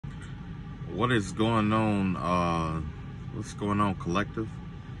What is going on? What's going on, collective?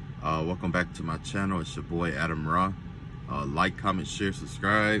 Welcome back to my channel. It's your boy ATUM-RA. Like, comment, share,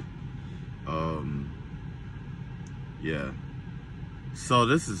 subscribe. Yeah. So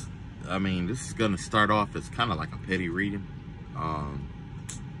this is gonna start off as kind of like a petty reading.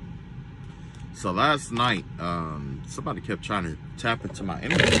 So last night, somebody kept trying to tap into my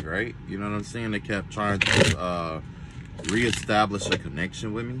energy, right? You know what I'm saying? They kept trying to reestablish a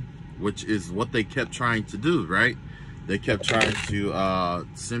connection with me, which is what they kept trying to do, right? They kept trying to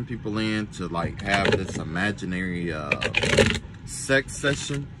send people in to like have this imaginary sex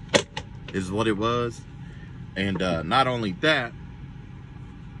session, is what it was. And not only that,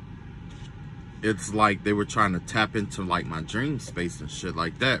 it's like they were trying to tap into like my dream space and shit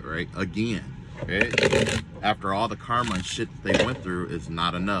like that, right? Again, right? After all the karma and shit they went through is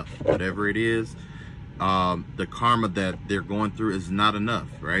not enough. Whatever it is, the karma that they're going through is not enough,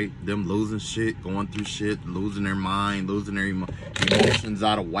 right? Them losing shit, going through shit, losing their mind, losing their emotions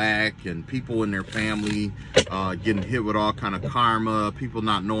out of whack, and people in their family getting hit with all kind of karma, people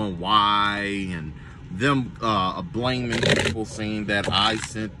not knowing why, and them blaming people, saying that I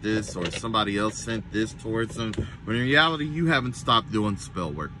sent this or somebody else sent this towards them, when in reality you haven't stopped doing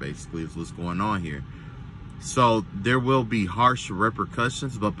spell work, basically, is what's going on here. So there will be harsh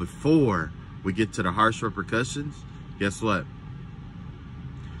repercussions, but before we get to the harsh repercussions, guess what?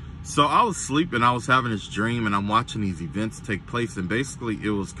 So I was sleeping, I was having this dream, and I'm watching these events take place, and basically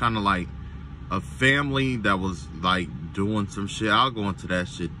it was kind of like a family that was like doing some shit. I'll go into that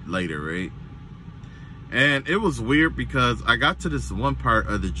shit later, right? And it was weird because I got to this one part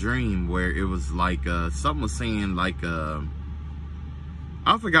of the dream where it was like something was saying like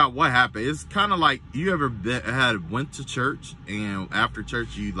I forgot what happened. It's kind of like, you ever went to church, and after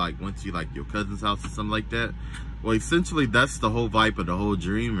church you like went to like your cousin's house or something like that? Well, essentially that's the whole vibe of the whole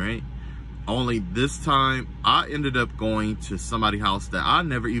dream, right? Only this time I ended up going to somebody's house that I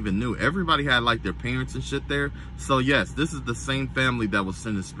never even knew. Everybody had like their parents and shit there. So yes, this is the same family that was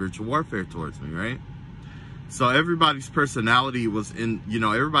sending spiritual warfare towards me, right? So everybody's personality was in, you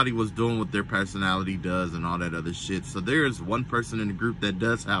know, everybody was doing what their personality does and all that other shit. So there's one person in the group that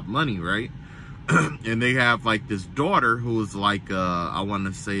does have money, right? And they have like this daughter who's like, I want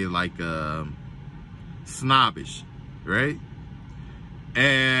to say like snobbish, right?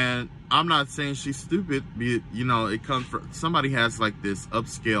 And I'm not saying she's stupid, but you know, it comes from, somebody has like this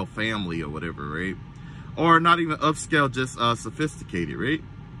upscale family or whatever, right? Or not even upscale, just sophisticated, right?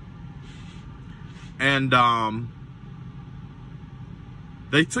 And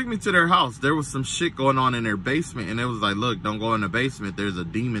they took me to their house. There was some shit going on in their basement, and it was like, look, don't go in the basement, there's a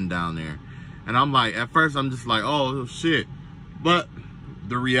demon down there. And I'm like, at first I'm just like, oh shit. But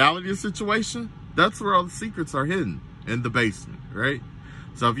the reality of the situation, that's where all the secrets are hidden, in the basement, right?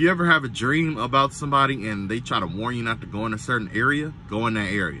 So if you ever have a dream about somebody and they try to warn you not to go in a certain area, go in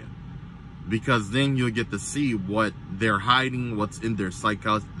that area. Because then you'll get to see what they're hiding, what's in their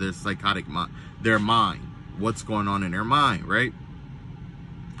psychotic mind, their mind, what's going on in their mind, right?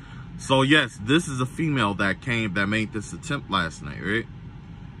 So yes, this is a female that made this attempt last night, right?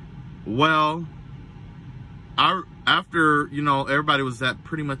 Well, after, you know, everybody was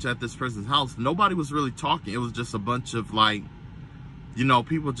pretty much at this person's house, nobody was really talking. It was just a bunch of like, you know,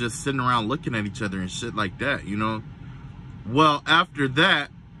 people just sitting around looking at each other and shit like that, you know? Well, after that,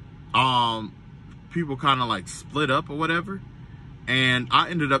 people kind of like split up or whatever, and I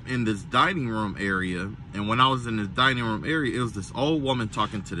ended up in this dining room area. And when I was in this dining room area, it was this old woman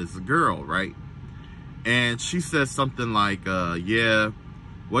talking to this girl, right? And she said something like, yeah,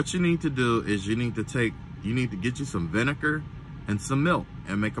 what you need to do is you need to get you some vinegar and some milk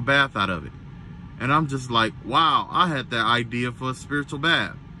and make a bath out of it. And I'm just like, wow, I had that idea for a spiritual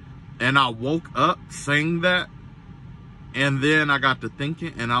bath. And I woke up saying that. And then I got to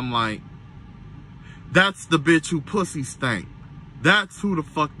thinking, and I'm like, that's the bitch who pussy stank. That's who the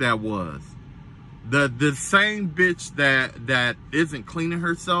fuck that was. The same bitch that isn't cleaning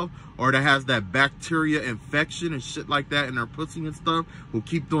herself, or that has that bacteria infection and shit like that in her pussy and stuff, who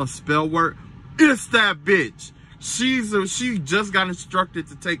keep doing spell work. It's that bitch. She just got instructed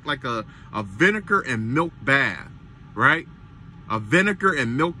to take like a vinegar and milk bath, right? A vinegar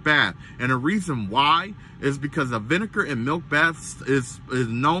and milk bath. And the reason why is because a vinegar and milk bath is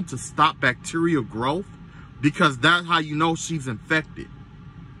known to stop bacterial growth, because that's how you know she's infected.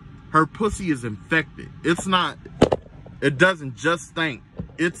 Her pussy is infected. It's not, it doesn't just stink,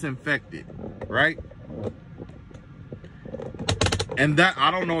 it's infected, right? And that, I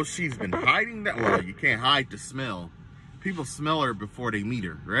don't know if she's been hiding that. Well, you can't hide the smell. People smell her before they meet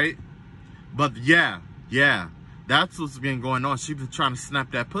her, right? But yeah, That's what's been going on. She been trying to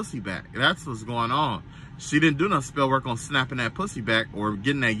snap that pussy back. That's what's going on. She didn't do no spell work on snapping that pussy back or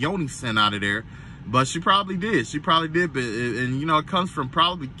getting that yoni scent out of there. But she probably did. She probably did. But, and, you know, it comes from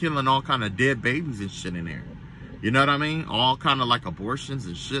probably killing all kind of dead babies and shit in there. You know what I mean? All kind of like abortions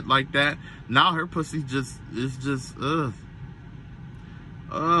and shit like that. Now her pussy just, is just, ugh.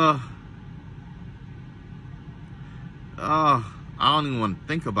 I don't even want to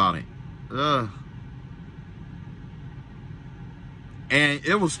think about it. And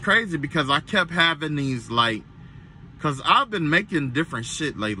it was crazy because I kept having these like, cause I've been making different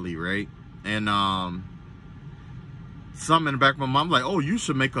shit lately, right? And something in the back of my mind, I'm like, oh, you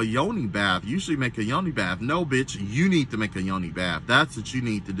should make a yoni bath. You should make a yoni bath. No, bitch, you need to make a yoni bath. That's what you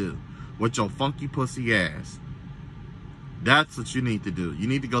need to do with your funky pussy ass. That's what you need to do. You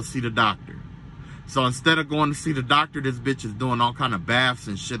need to go see the doctor. So instead of going to see the doctor, this bitch is doing all kind of baths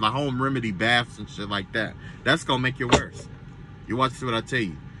and shit, like home remedy baths and shit like that. That's gonna make it worse. You watch, see what I tell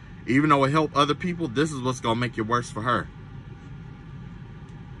you. Even though it helped other people, this is what's gonna make it worse for her.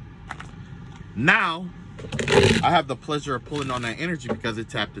 Now, I have the pleasure of pulling on that energy because it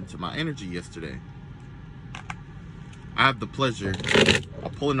tapped into my energy yesterday. I have the pleasure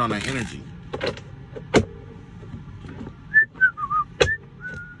of pulling on that energy.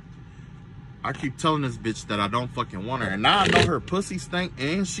 I keep telling this bitch that I don't fucking want her, and now I know her pussy stink,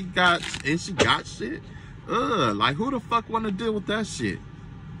 and she got shit. Like who the fuck want to deal with that shit?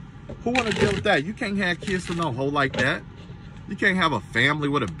 Who want to deal with that? You can't have kids with no hoe like that. You can't have a family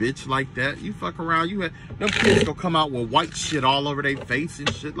with a bitch like that. You fuck around, them kids gonna come out with white shit all over their face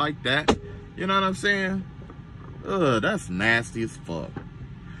and shit like that. You know what I'm saying? That's nasty as fuck.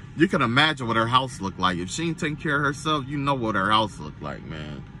 You can imagine what her house looked like. If she ain't taking care of herself, you know what her house looked like,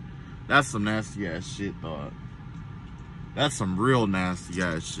 man. That's some nasty ass shit, dog. That's some real nasty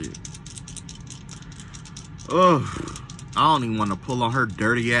ass shit. Ugh. I don't even want to pull on her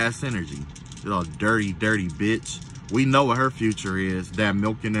dirty ass energy. You know, dirty, dirty bitch. We know what her future is. That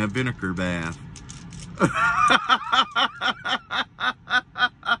milk and that vinegar bath.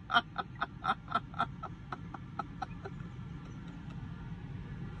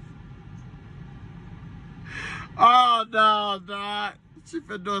 Oh, no, dog. She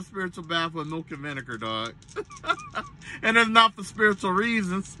finna do a spiritual bath with milk and vinegar, dog. And it's not for spiritual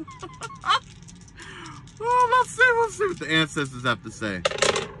reasons. Oh, let's see what the ancestors have to say.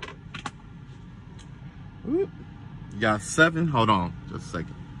 Oop. You got 7. Hold on, just a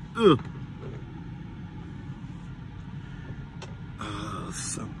second. Ugh.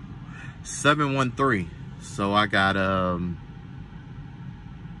 So 713. So I got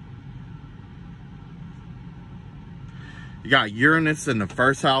you got Uranus in the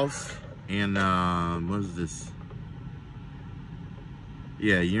first house, and what is this?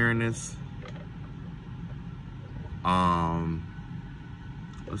 Yeah, Uranus.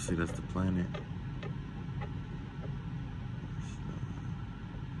 Let's see, that's the planet.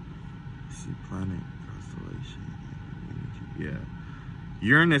 Let's see, planet, constellation, energy. Yeah.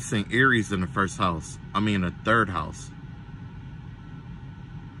 Uranus and Aries in the first house. I mean, the third house.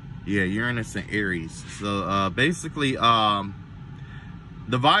 Yeah, Uranus and Aries. So, basically, the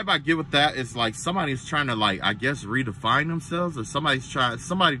vibe I get with that is like somebody's trying to, like, I guess, redefine themselves, or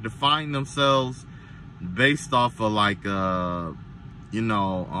somebody define themselves based off of, like, you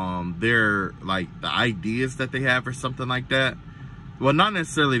know, their, like, the ideas that they have or something like that. Well, not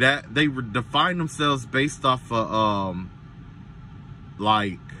necessarily that. They define themselves based off of,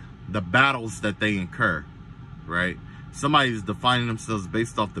 like, the battles that they incur, right? Somebody's defining themselves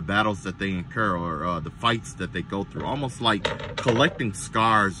based off the battles that they incur, or the fights that they go through. Almost like collecting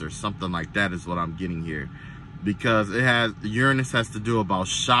scars or something like that is what I'm getting here. Because Uranus has to do about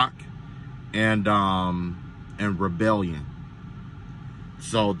shock and rebellion.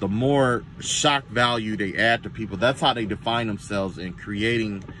 So the more shock value they add to people, that's how they define themselves in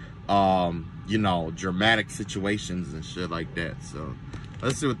creating, you know, dramatic situations and shit like that. So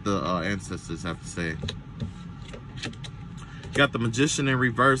let's see what the ancestors have to say. You got the Magician in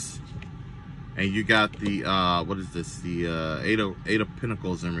reverse, and you got the what is this? The Eight of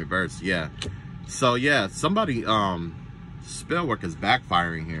Pentacles in reverse. Yeah. So yeah, somebody spell work is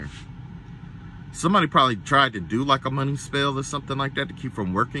backfiring here. Somebody probably tried to do like a money spell or something like that to keep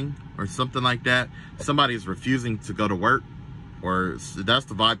from working or something like that. Somebody is refusing to go to work, or that's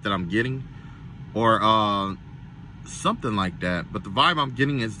the vibe that I'm getting, or something like that. But the vibe I'm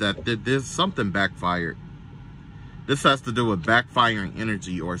getting is that there's something backfired. This has to do with backfiring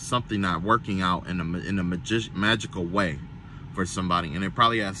energy or something not working out in a magical way for somebody. And it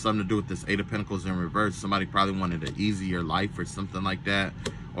probably has something to do with this Eight of Pentacles in reverse. Somebody probably wanted an easier life or something like that.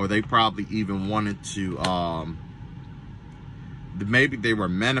 Or they probably even wanted to, maybe they were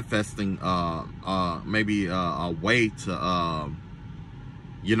manifesting maybe a way to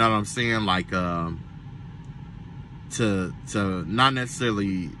you know what I'm saying, like to not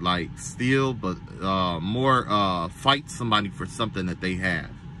necessarily like steal, but more fight somebody for something that they have,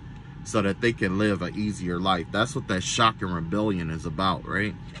 so that they can live an easier life. That's what that shock and rebellion is about,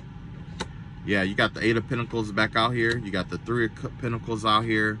 right? Yeah, you got the Eight of Pentacles back out here. You got the Three of Pentacles out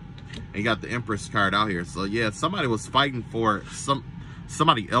here. And you got the Empress card out here. So yeah, somebody was fighting for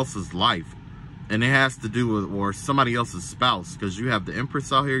somebody else's life. And it has to do with, or somebody else's spouse. Because you have the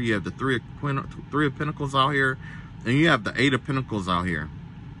Empress out here. You have the Three of Pentacles out here. And you have the Eight of Pentacles out here.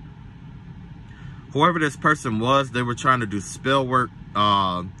 Whoever this person was, they were trying to do spell work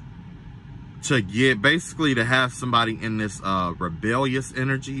to get, basically to have somebody in this rebellious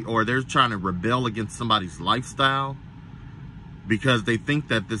energy, or they're trying to rebel against somebody's lifestyle because they think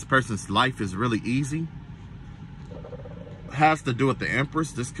that this person's life is really easy. Has to do with the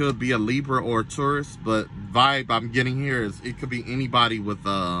Empress. This could be a Libra or a Taurus, but vibe I'm getting here is it could be anybody with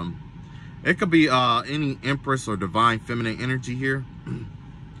it could be any Empress or divine feminine energy here.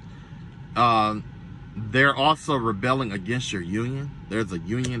 They're also rebelling against your union. There's a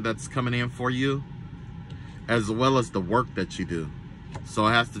union that's coming in for you, as well as the work that you do. So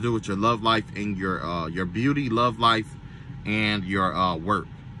it has to do with your love life and your beauty, love life, and your work.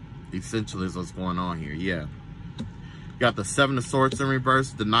 Essentially is what's going on here. Yeah. You got the Seven of Swords in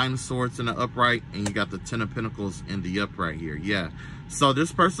reverse, the Nine of Swords in the upright, and you got the Ten of Pentacles in the upright here. Yeah. So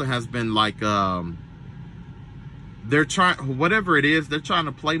this person has been like they're trying, whatever it is, they're trying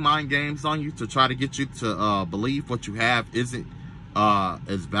to play mind games on you to try to get you to believe what you have isn't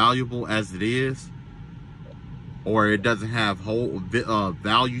as valuable as it is, or it doesn't have whole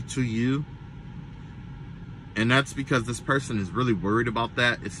value to you. And that's because this person is really worried about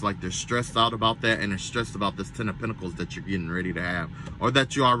that. It's like they're stressed out about that, and they're stressed about this Ten of Pentacles that you're getting ready to have, or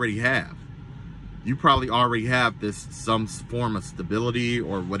that you already have. You probably already have this, some form of stability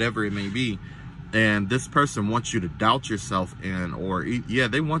or whatever it may be. And this person wants you to doubt yourself, and yeah,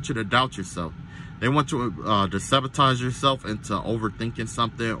 they want you to doubt yourself. They want you to sabotage yourself into overthinking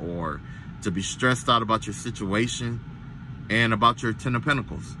something, or to be stressed out about your situation and about your Ten of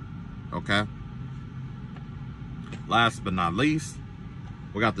Pentacles. Okay. Last but not least,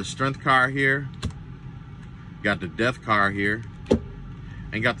 we got the Strength card here. Got the Death card here.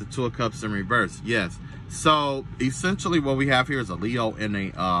 And got the Two of Cups in reverse. Yes. So essentially what we have here is a Leo and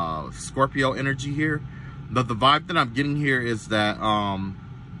a Scorpio energy here. But the vibe that I'm getting here is that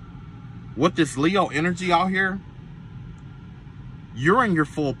with this Leo energy out here, you're in your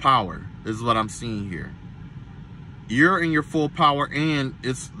full power, is what I'm seeing here. You're in your full power, and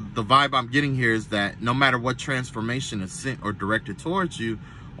it's the vibe I'm getting here is that no matter what transformation is sent or directed towards you,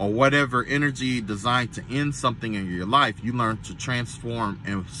 or whatever energy designed to end something in your life, you learn to transform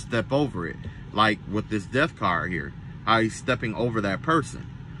and step over it. Like with this Death card here, how he's stepping over that person.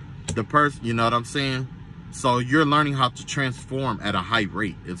 The person, you know what I'm saying? So you're learning how to transform at a high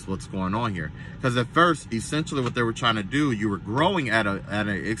rate is what's going on here. Because at first, essentially what they were trying to do, you were growing at an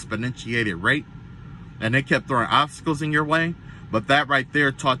exponentiated rate, and they kept throwing obstacles in your way. But that right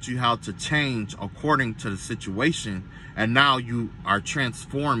there taught you how to change according to the situation. And now you are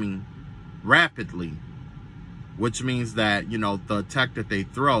transforming rapidly, which means that, you know, the attack that they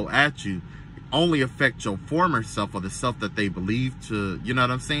throw at you only affect your former self, or the self that they believe to, you know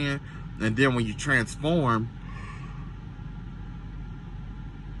what I'm saying? And then when you transform,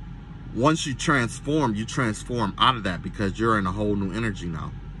 once you transform out of that, because you're in a whole new energy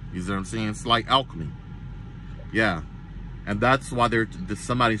now. You see what I'm saying? It's like alchemy. Yeah. And that's why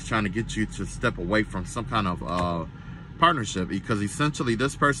somebody's trying to get you to step away from some kind of partnership, because essentially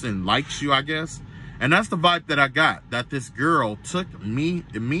this person likes you, I guess. And that's the vibe that I got, that this girl took me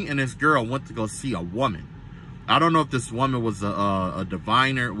and this girl went to go see a woman. I don't know if this woman was a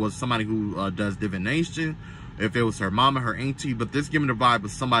diviner, was somebody who does divination, if it was her mama, her auntie, but this giving the vibe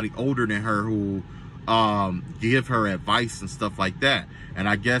of somebody older than her who give her advice and stuff like that. And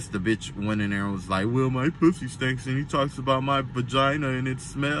I guess the bitch went in there and was like, well, my pussy stinks and he talks about my vagina and it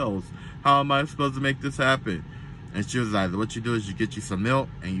smells. How am I supposed to make this happen? And she was like, what you do is you get you some milk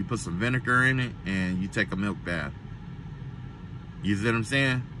and you put some vinegar in it and you take a milk bath. You see what I'm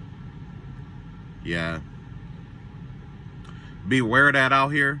saying? Yeah. Beware of that out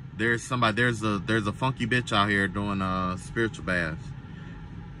here. There's somebody, there's a funky bitch out here doing spiritual baths.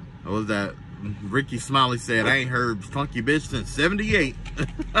 What was that? Ricky Smiley said, I ain't heard funky bitch since 78.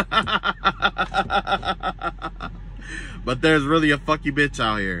 But there's really a funky bitch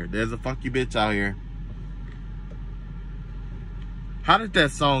out here. There's a funky bitch out here. How did that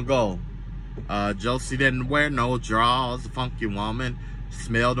song go? Josie didn't wear no drawers, a funky woman.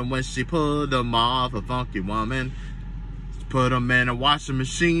 Smelled them when she put them off, a funky woman. Put them in a washing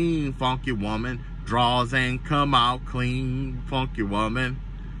machine, funky woman. Drawers ain't come out clean, funky woman.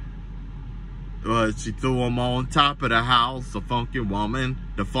 She threw them on top of the house, a funky woman.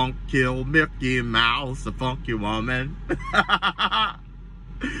 The funk killed Mickey Mouse, a funky woman.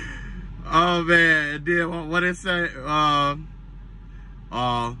 Oh man, then what it say?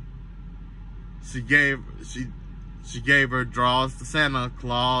 She gave her drawers to Santa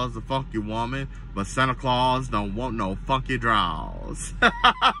Claus, a funky woman, but Santa Claus don't want no funky drawers.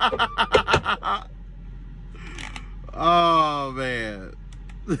 Oh man.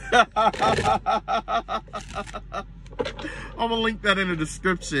 I'm gonna link that in the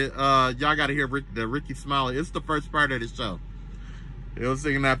description. Y'all gotta hear the Ricky Smiley. It's the first part of the show. He was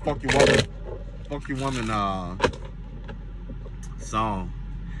singing that funky woman song.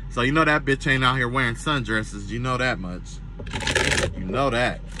 So you know that bitch ain't out here wearing sundresses. You know that much. You know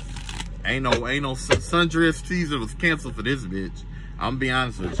that. Ain't no sundress season was canceled for this bitch. I'm gonna be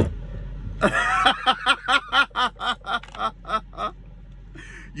honest with you.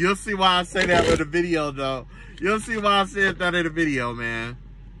 You'll see why I say that in the video, though. You'll see why I said that in the video, man.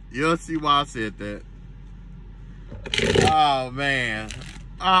 You'll see why I said that. Oh, man.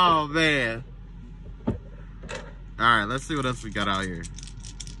 Oh, man. All right, let's see what else we got out here.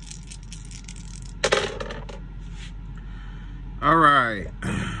 All right.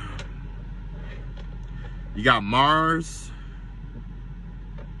 You got Mars.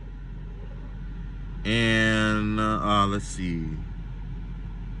 And, let's see.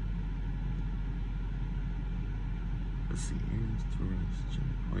 Let's see.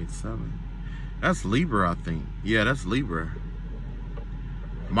 0.7. That's Libra, I think. Yeah, that's Libra.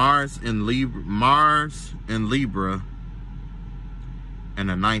 Mars in Libra in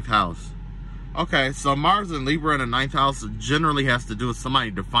the 9th house. Okay, so Mars and Libra in the 9th house generally has to do with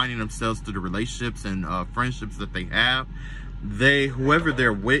somebody defining themselves through the relationships and friendships that they have. Whoever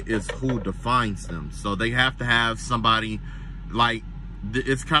they're with is who defines them. So they have to have somebody, like,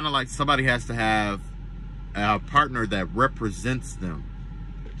 it's kind of like somebody has to have a partner that represents them,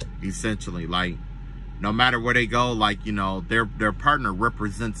 essentially. Like, no matter where they go, like, you know, their partner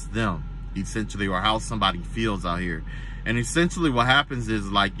represents them, essentially, or how somebody feels out here. And essentially what happens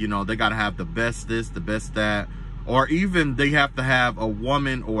is, like, you know, they got to have the best this, the best that, or even they have to have a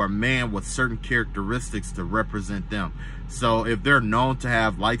woman or a man with certain characteristics to represent them. So if they're known to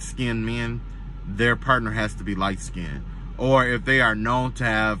have light-skinned men, their partner has to be light-skinned. Or if they are known to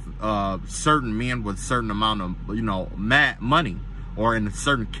have certain men with certain amount of, you know, money, or in a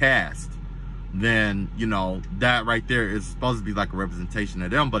certain caste, then, you know, that right there is supposed to be like a representation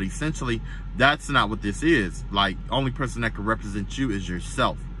of them. But essentially, that's not what this is. Like, only person that can represent you is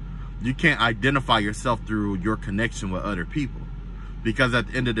yourself. You can't identify yourself through your connection with other people, because at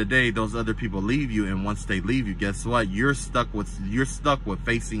the end of the day, those other people leave you, and once they leave you, guess what? You're stuck with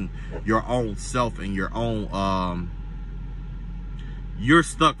facing your own self and your own you're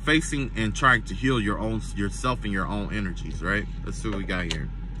stuck facing and trying to heal yourself and your own energies, right? Let's see what we got here.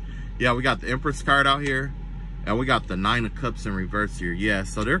 Yeah, we got the Empress card out here, and we got the 9 of Cups in reverse here. Yeah,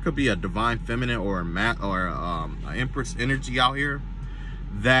 so there could be a divine feminine or an Empress energy out here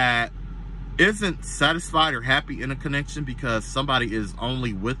that isn't satisfied or happy in a connection because somebody is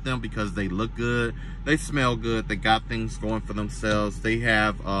only with them because they look good, they smell good, they got things going for themselves, they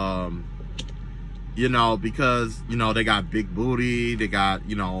have you know, because, you know, they got big booty, they got,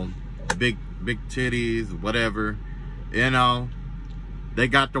 you know, big titties, whatever, you know, they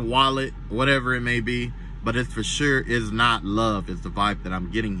got the wallet, whatever it may be. But it for sure is not love, is the vibe that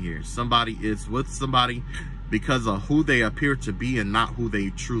I'm getting here. Somebody is with somebody because of who they appear to be and not who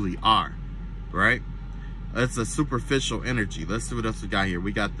they truly are, right? It's a superficial energy. Let's see what else we got here.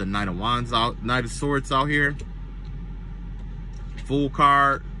 We got the Knight of Wands out, Knight of Swords out here, Fool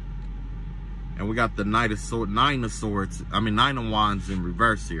card, and we got the Nine of Wands in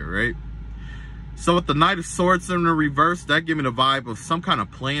reverse here, right? So with the Knight of Swords in the reverse, that gave me the vibe of some kind of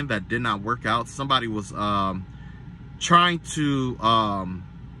plan that did not work out. Somebody was trying to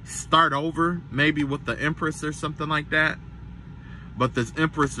start over, maybe with the Empress or something like that. But this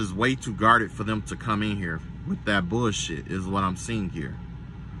Empress is way too guarded for them to come in here with that bullshit, is what I'm seeing here.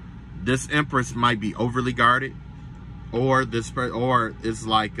 This Empress might be overly guarded, or it's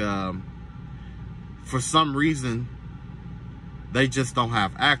like for some reason they just don't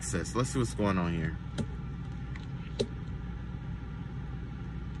have access. Let's see what's going on here.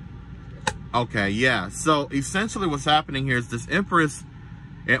 Okay, yeah. So essentially what's happening here is this Empress,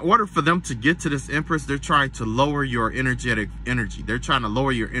 in order for them to get to this Empress, they're trying to lower your energetic energy. They're trying to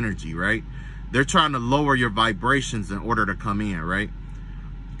lower your energy, right? They're trying to lower your vibrations in order to come in, right?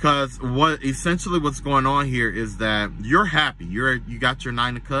 Because what's going on here is that you're happy. You got your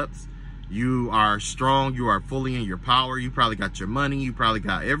 9 of Cups. You are strong. You are fully in your power. You probably got your money. You probably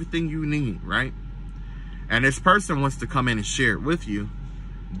got everything you need, right? And this person wants to come in and share it with you.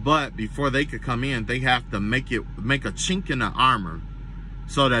 But before they could come in, they have to make a chink in the armor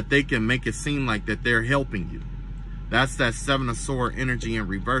so that they can make it seem like that they're helping you. That's that 7 of Swords energy in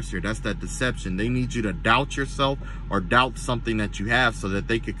reverse here. That's that deception. They need you to doubt yourself or doubt something that you have so that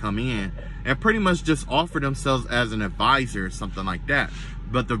they could come in and pretty much just offer themselves as an advisor or something like that.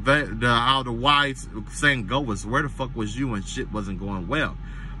 But how the wise saying go was, where the fuck was you when shit wasn't going well?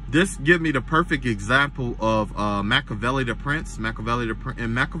 This give me the perfect example of Machiavelli the Prince. Machiavelli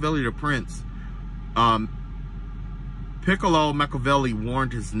the Prince, Piccolo Machiavelli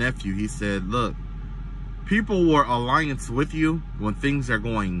warned his nephew. He said, look, people will alliance with you when things are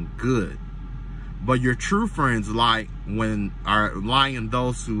going good, but your true friends are lying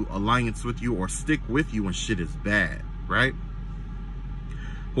those who alliance with you or stick with you when shit is bad, right?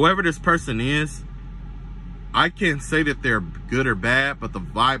 Whoever this person is, I can't say that they're good or bad, but the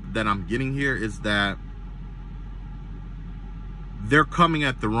vibe that I'm getting here is that they're coming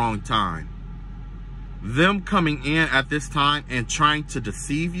at the wrong time. Them coming in at this time and trying to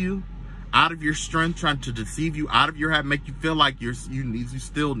deceive you out of your strength, trying to deceive you out of your habit, make you feel like you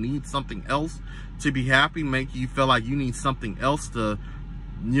still need something else to be happy, make you feel like you need something else to,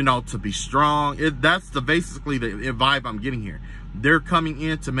 you know, to be strong. That's basically the vibe I'm getting here. They're coming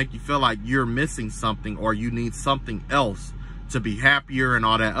in to make you feel like you're missing something or you need something else to be happier and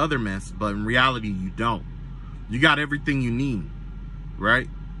all that other mess, but in reality you don't. You got everything you need, right?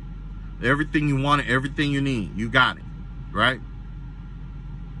 Everything you want, everything you need, you got it, right?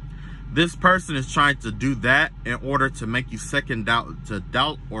 This person is trying to do that in order to make you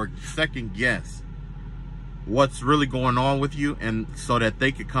doubt or second guess what's really going on with you, and so that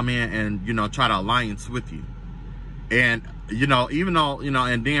they could come in and, you know, try to alliance with you. And, you know, even though, you know,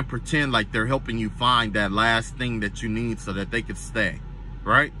 and then pretend like they're helping you find that last thing that you need so that they could stay,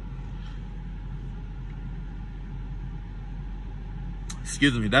 right?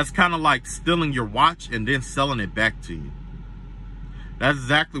 Excuse me. That's kind of like stealing your watch and then selling it back to you. That's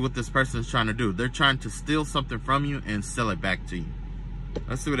exactly what this person is trying to do. They're trying to steal something from you and sell it back to you.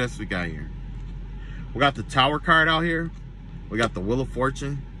 Let's see what else we got here. We got the Tower card out here. We got the Wheel of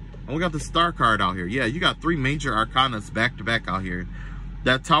Fortune. And we got the Star card out here. Yeah, you got 3 major arcanas back to back out here.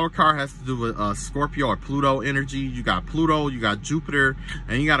 That Tower card has to do with Scorpio or Pluto energy. You got Pluto, you got Jupiter,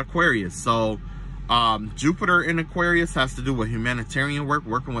 and you got Aquarius. So Jupiter in Aquarius has to do with humanitarian work,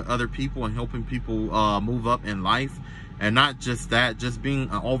 working with other people and helping people move up in life. And not just that, just being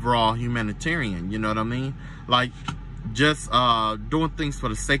an overall humanitarian, you know what I mean? Like, just doing things for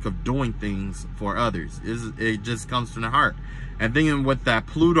the sake of doing things for others. It just comes from the heart. And then with that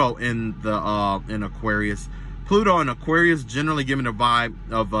Pluto in the in Aquarius, Pluto in Aquarius generally give me the vibe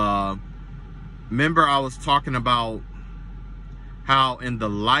of remember I was talking about how in the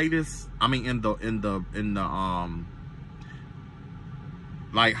lightest, I mean in the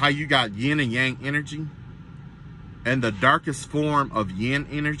like how you got yin and yang energy. In the darkest form of yin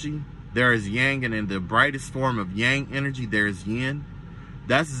energy, there is yang, and in the brightest form of yang energy, there is yin.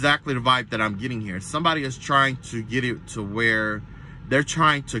 That's exactly the vibe that I'm getting here. Somebody is trying to get it to where they're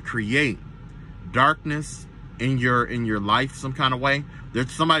trying to create darkness in your life some kind of way.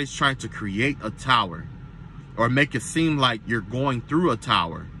 Somebody's trying to create a tower or make it seem like you're going through a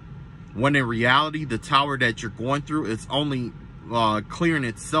tower, when in reality, the tower that you're going through is only clearing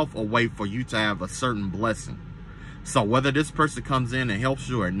itself away for you to have a certain blessing. So whether this person comes in and helps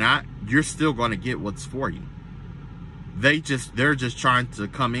you or not, you're still going to get what's for you. They're just trying to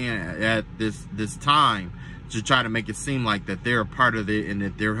come in at this time to try to make it seem like that they're a part of it and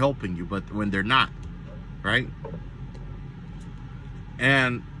that they're helping you, but when they're not, right?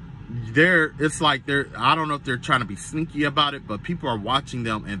 And it's like I don't know if they're trying to be sneaky about it, but people are watching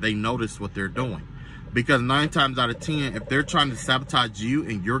them and they notice what they're doing. Because 9 times out of 10, if they're trying to sabotage you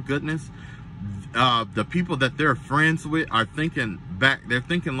and your goodness, the people that they're friends with are thinking back. They're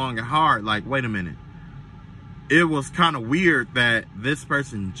thinking long and hard, like, wait a minute. It was kind of weird that this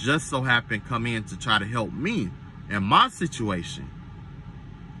person just so happened come in to try to help me in my situation,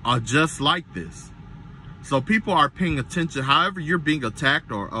 just like this. So people are paying attention. However you're being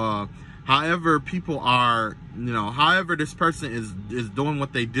attacked, or however people are, you know, however this person is doing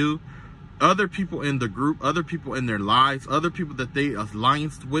what they do, other people in the group, other people in their lives, other people that they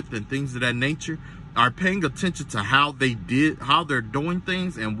allianced with and things of that nature are paying attention to how they're doing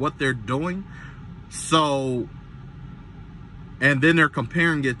things and what they're doing. So And then they're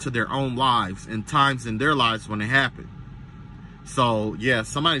comparing it to their own lives and times in their lives when it happened. So, yeah,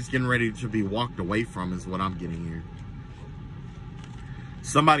 somebody's getting ready to be walked away from is what I'm getting here.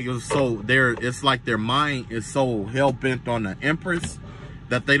 Somebody was so, it's like their mind is so hell-bent on the Empress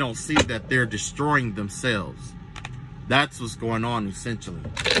that they don't see that they're destroying themselves. That's what's going on, essentially.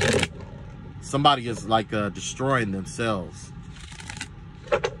 Somebody is like destroying themselves.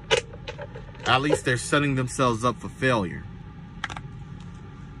 At least they're setting themselves up for failure.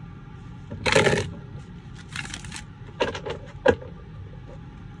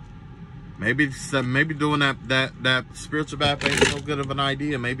 Maybe doing that spiritual bath ain't so good of an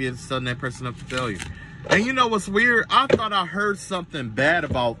idea. Maybe it's setting that person up for failure. And you know what's weird? I thought I heard something bad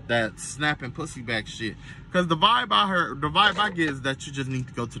about that snapping pussy back shit. Because the vibe I get is that you just need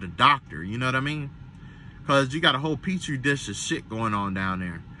to go to the doctor. You know what I mean? Because you got a whole petri dish of shit going on down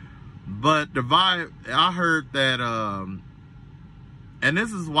there. But the vibe, I heard that, and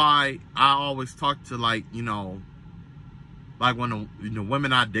this is why I always talk to, like, you know, like when the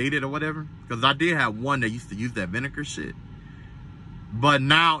women I dated or whatever. Because I did have one that used to use that vinegar shit. But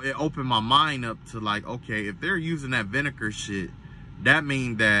now it opened my mind up to like, okay, if they're using that vinegar shit, that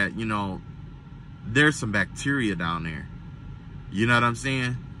means that, you know, there's some bacteria down there. You know what I'm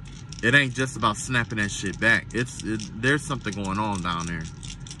saying? It ain't just about snapping that shit back. There's something going on down there.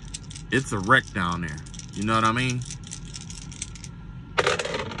 It's a wreck down there. You know what I mean?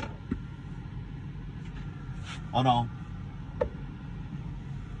 Hold on.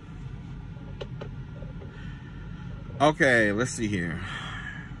 Okay, let's see here.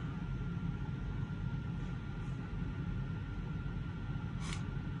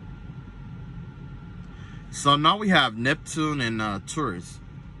 So now we have Neptune and Taurus.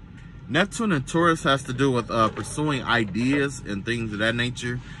 Neptune and Taurus has to do with pursuing ideas and things of that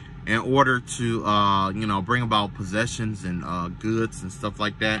nature in order to, you know, bring about possessions and goods and stuff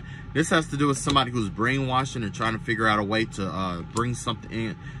like that. This has to do with somebody who's brainwashing and trying to figure out a way to bring something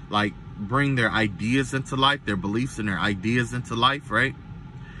in, like bring their ideas into life, their beliefs and their ideas into life, right?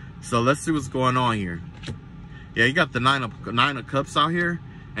 So let's see what's going on here. Yeah, you got the nine of Cups out here,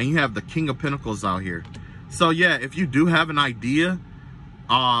 and you have the King of Pentacles out here. So yeah, if you do have an idea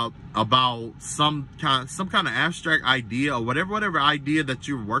about some kind of abstract idea or whatever idea that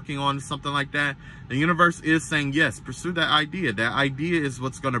you're working on, something like that, the universe is saying yes, pursue that idea. That idea is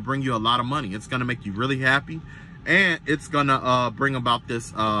what's going to bring you a lot of money. It's going to make you really happy, and it's going to bring about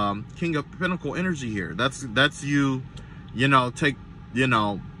this King of Pentacle energy here. That's you, you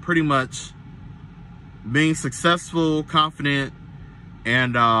know, pretty much being successful, confident,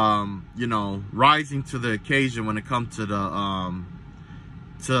 and you know, rising to the occasion when it comes to the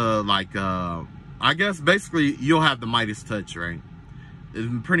I guess basically you'll have the Midas touch, right?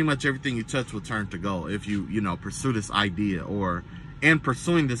 And pretty much everything you touch will turn to gold if you know, pursue this idea, or in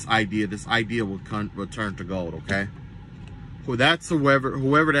pursuing this idea will turn to gold. Okay, well, that's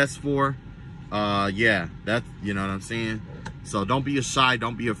whoever that's for. Yeah, that's, you know what I'm saying. So don't be shy,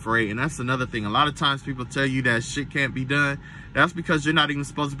 don't be afraid. And that's another thing. A lot of times people tell you that shit can't be done. That's because you're not even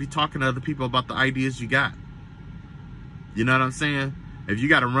supposed to be talking to other people about the ideas you got. You know what I'm saying? If you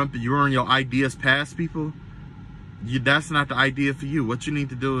got to run your ideas past people, that's not the idea for you. What you need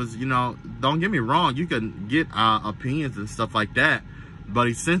to do is, you know, don't get me wrong, you can get opinions and stuff like that, but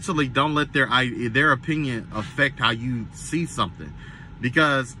essentially don't let their opinion affect how you see something.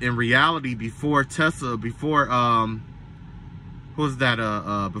 Because in reality, before Tesla was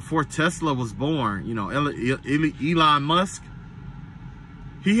born, you know, Elon Musk,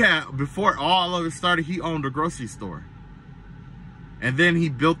 before all of it started, he owned a grocery store. And then he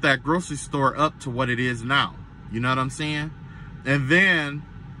built that grocery store up to what it is now. You know what I'm saying? And then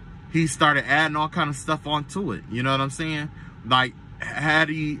he started adding all kind of stuff onto it. You know what I'm saying? Like, had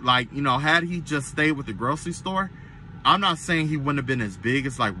he just stayed with the grocery store, I'm not saying he wouldn't have been as big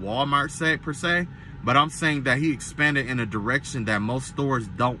as like Walmart per se, but I'm saying that he expanded in a direction that most stores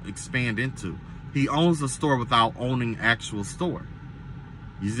don't expand into. He owns a store without owning actual store.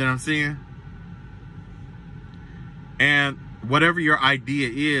 You see what I'm saying? And whatever your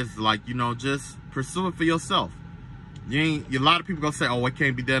idea is, like, you know, just pursue it for yourself. A lot of people gonna say, oh, it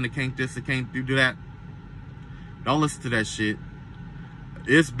can't be done, it can't this, it can't do that. Don't listen to that shit.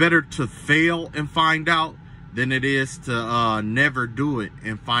 It's better to fail and find out than it is to never do it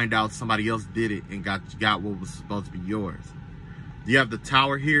and find out somebody else did it and got what was supposed to be yours. You have the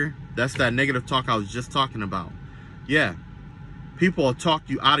Tower here. That's that negative talk I was just talking about. Yeah. People will talk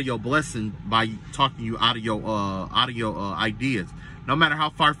you out of your blessing by talking you out of your ideas, no matter how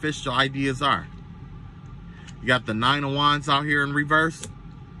far-fetched your ideas are. You got the Nine of Wands out here in reverse.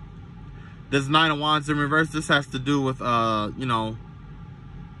 This Nine of Wands in reverse, this has to do with, you know,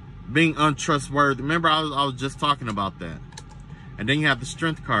 being untrustworthy. Remember, I was just talking about that. And then you have the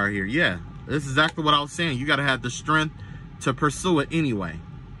Strength card here. Yeah, this is exactly what I was saying. You got to have the strength to pursue it anyway.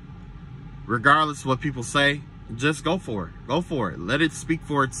 Regardless of what people say, just go for it. Go for it. Let it speak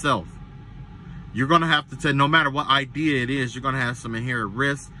for itself. You're going to have to take, no matter what idea it is, you're going to have some inherent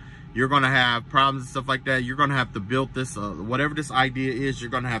risks. You're going to have problems and stuff like that. You're going to have to build this, whatever this idea is,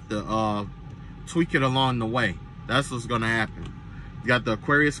 you're going to have to tweak it along the way. That's what's going to happen. You got the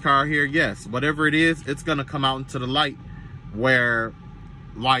Aquarius card here. Yes, whatever it is, it's going to come out into the light where,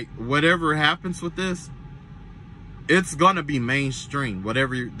 like, whatever happens with this, it's going to be mainstream,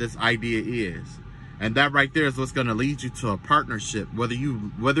 whatever this idea is. And that right there is what's going to lead you to a partnership. Whether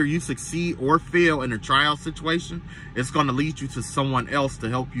you succeed or fail in a trial situation, it's going to lead you to someone else to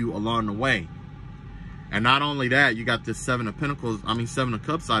help you along the way. And not only that, you got this Seven of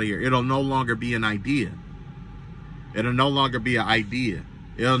Cups out of here. It'll no longer be an idea. It'll no longer be an idea.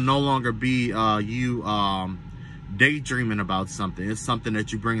 It'll no longer be you daydreaming about something. It's something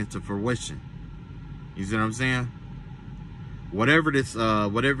that you bring into fruition. You see what I'm saying? Whatever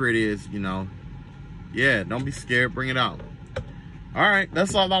it is, you know. Yeah, don't be scared. Bring it out. All right,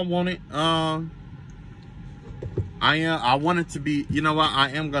 that's all I wanted. I wanted to be, you know what? I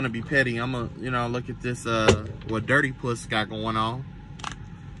am gonna be petty. I'm gonna, you know, look at this. What Dirty Puss got going on?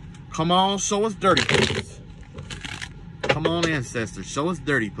 Come on, show us Dirty Puss. Come on, ancestors, show us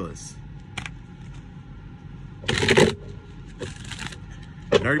Dirty Puss.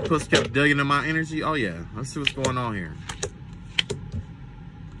 Dirty Puss kept digging in my energy. Oh yeah, let's see what's going on here.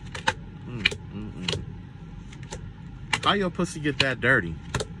 How your pussy get that dirty?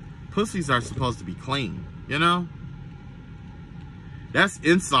 Pussies are supposed to be clean, you know? That's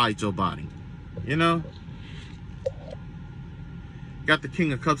inside your body, you know? Got the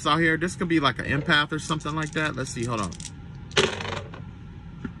King of Cups out here. This could be like an empath or something like that. Let's see, hold on.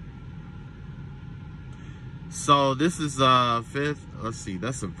 So this is fifth. Let's see,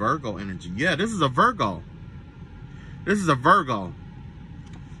 that's a Virgo energy. Yeah, this is a Virgo. This is a Virgo.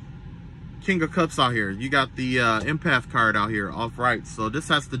 King of Cups out here. You got the empath card out here off right. So this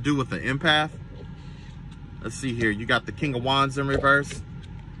has to do with the empath. Let's see here. You got the King of Wands in reverse.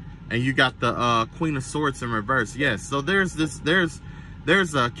 And you got the Queen of Swords in reverse. Yes, so there's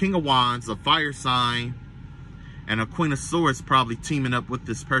a King of Wands, a fire sign, and a Queen of Swords probably teaming up with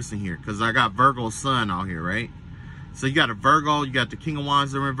this person here. Because I got Virgo's sun out here, right? So you got a Virgo, you got the King of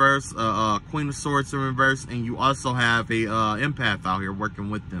Wands in reverse, Queen of Swords in reverse, and you also have a empath out here working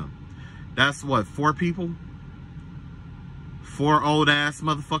with them. That's what, 4 people? 4 old ass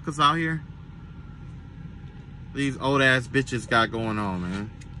motherfuckers out here? These old ass bitches got going on, man.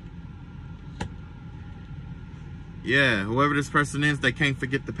 Yeah, whoever this person is, they can't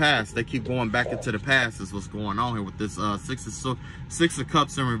forget the past. They keep going back into the past is what's going on here with this Six of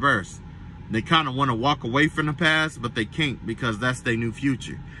Cups in reverse. They kind of want to walk away from the past, but they can't because that's their new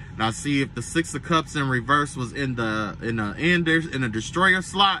future. Now see, if the Six of Cups in reverse was in the destroyer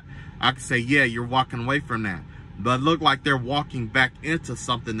slot, I could say, yeah, you're walking away from that. But it look like they're walking back into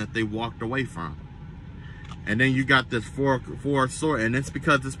something that they walked away from. And then you got this four sword, and it's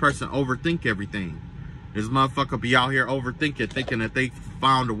because this person overthink everything. This motherfucker be out here overthinking, thinking that they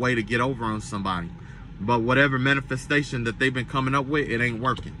found a way to get over on somebody. But whatever manifestation that they've been coming up with, it ain't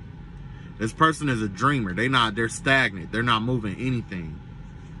working. This person is a dreamer. They're stagnant. They're not moving anything.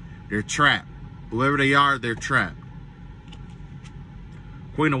 They're trapped. Whoever they are, they're trapped.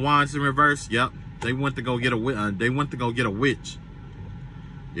 Queen of Wands in reverse. Yep. They went to go get a witch.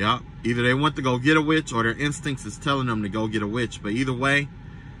 Yep. Either they went to go get a witch or their instincts is telling them to go get a witch. But either way,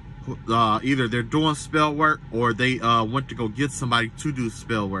 either they're doing spell work or they went to go get somebody to do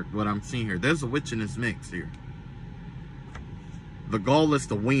spell work. What I'm seeing here. There's a witch in this mix here. The goal is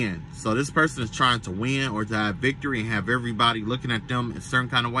to win. So this person is trying to win or to have victory and have everybody looking at them in a certain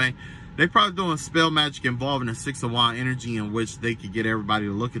kind of way. They're probably doing spell magic involving a Six of Wands energy in which they could get everybody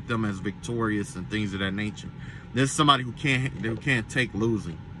to look at them as victorious and things of that nature. There's somebody who can't take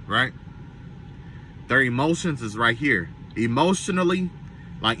losing, right? Their emotions is right here. Emotionally,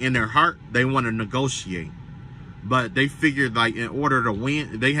 like in their heart, they want to negotiate. But they figured like in order to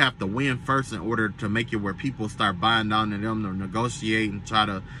win, they have to win first in order to make it where people start buying down to them to negotiate and try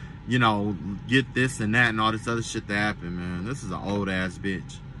to, you know, get this and that and all this other shit to happen, man. This is an old ass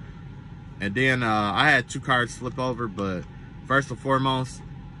bitch. And then I had 2 cards flip over, but first and foremost,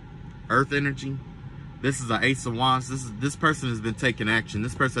 Earth energy. This is an Ace of Wands. This person has been taking action.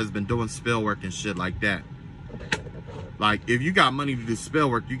 This person has been doing spell work and shit like that. Like, if you got money to do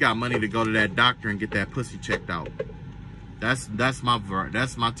spell work, you got money to go to that doctor and get that pussy checked out. That's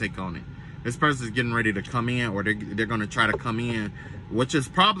my take on it. This person's getting ready to come in, or they're going to try to come in, which is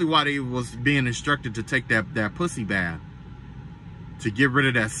probably why they was being instructed to take that pussy bath, to get rid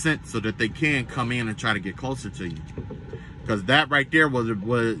of that scent so that they can come in and try to get closer to you. Because that right there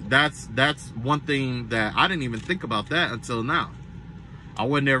that's one thing that I didn't even think about that until now. I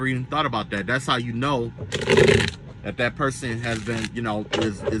would never even thought about that. That's how you know that person has been, you know,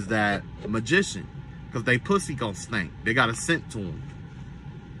 is that magician. Because they pussy gonna stink. They got a scent to them.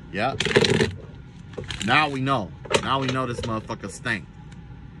 Yeah. Now we know. Now we know this motherfucker stink.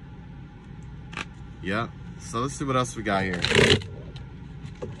 Yeah. So let's see what else we got here.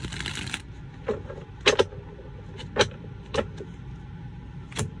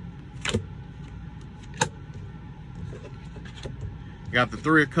 You got the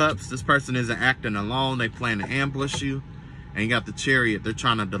Three of Cups. This person isn't acting alone. They plan to ambush you. And you got the Chariot. They're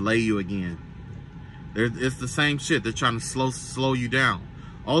trying to delay you again. It's the same shit. They're trying to slow you down.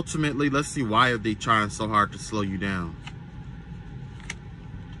 Ultimately, let's see, why are they trying so hard to slow you down?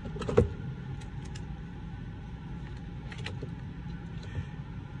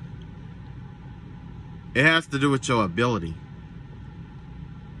 It has to do with your ability.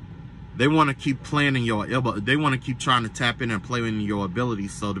 They want to keep playing in your ability. They want to keep trying to tap in and play in your ability.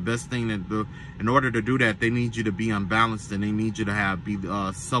 So the best thing to do, in order to do that, they need you to be unbalanced, and they need you to be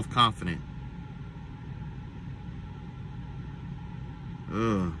self-confident.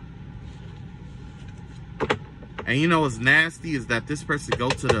 Ugh. And you know what's nasty is that this person go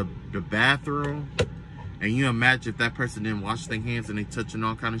to the bathroom, and you imagine if that person didn't wash their hands and they touching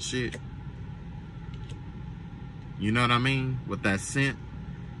all kind of shit. You know what I mean? With that scent.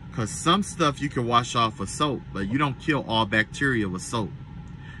 Because some stuff you can wash off with soap, but you don't kill all bacteria with soap.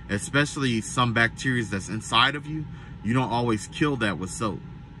 Especially some bacteria that's inside of you. You don't always kill that with soap.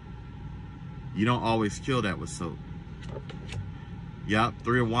 You don't always kill that with soap. Yep,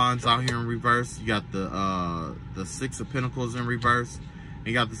 Three of Wands out here in reverse. You got the Six of Pentacles in reverse. And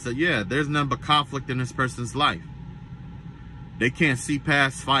you got the, yeah, there's nothing but conflict in this person's life. They can't see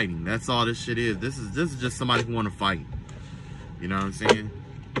past fighting. That's all this shit is. This is just somebody who want to fight. You know what I'm saying?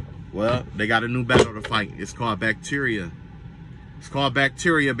 Well, they got a new battle to fight. It's called bacteria. It's called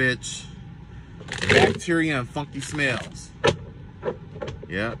bacteria, bitch. Bacteria and funky smells.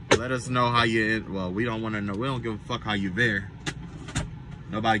 Yeah, let us know how you, well, we don't want to know. We don't give a fuck how you there.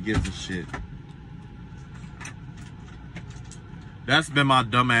 Nobody gives a shit. That's been my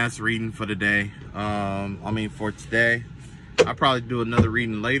dumbass reading for the day. For today. I'll probably do another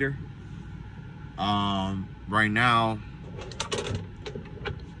reading later. Right now,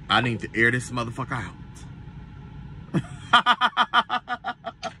 I need to air this motherfucker out.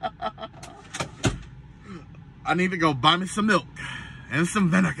 I need to go buy me some milk and some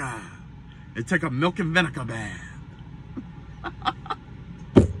vinegar and take a milk and vinegar bath.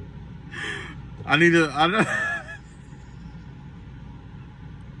 I need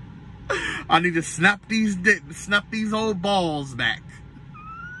to snap these old balls back.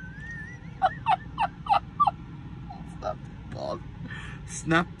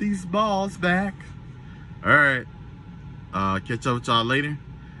 Snap these balls back. All right. Catch up with y'all later.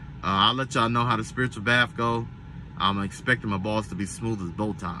 I'll let y'all know how the spiritual bath go. I'm expecting my balls to be smooth as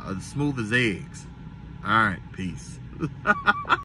bow tie, smooth as eggs. All right. Peace.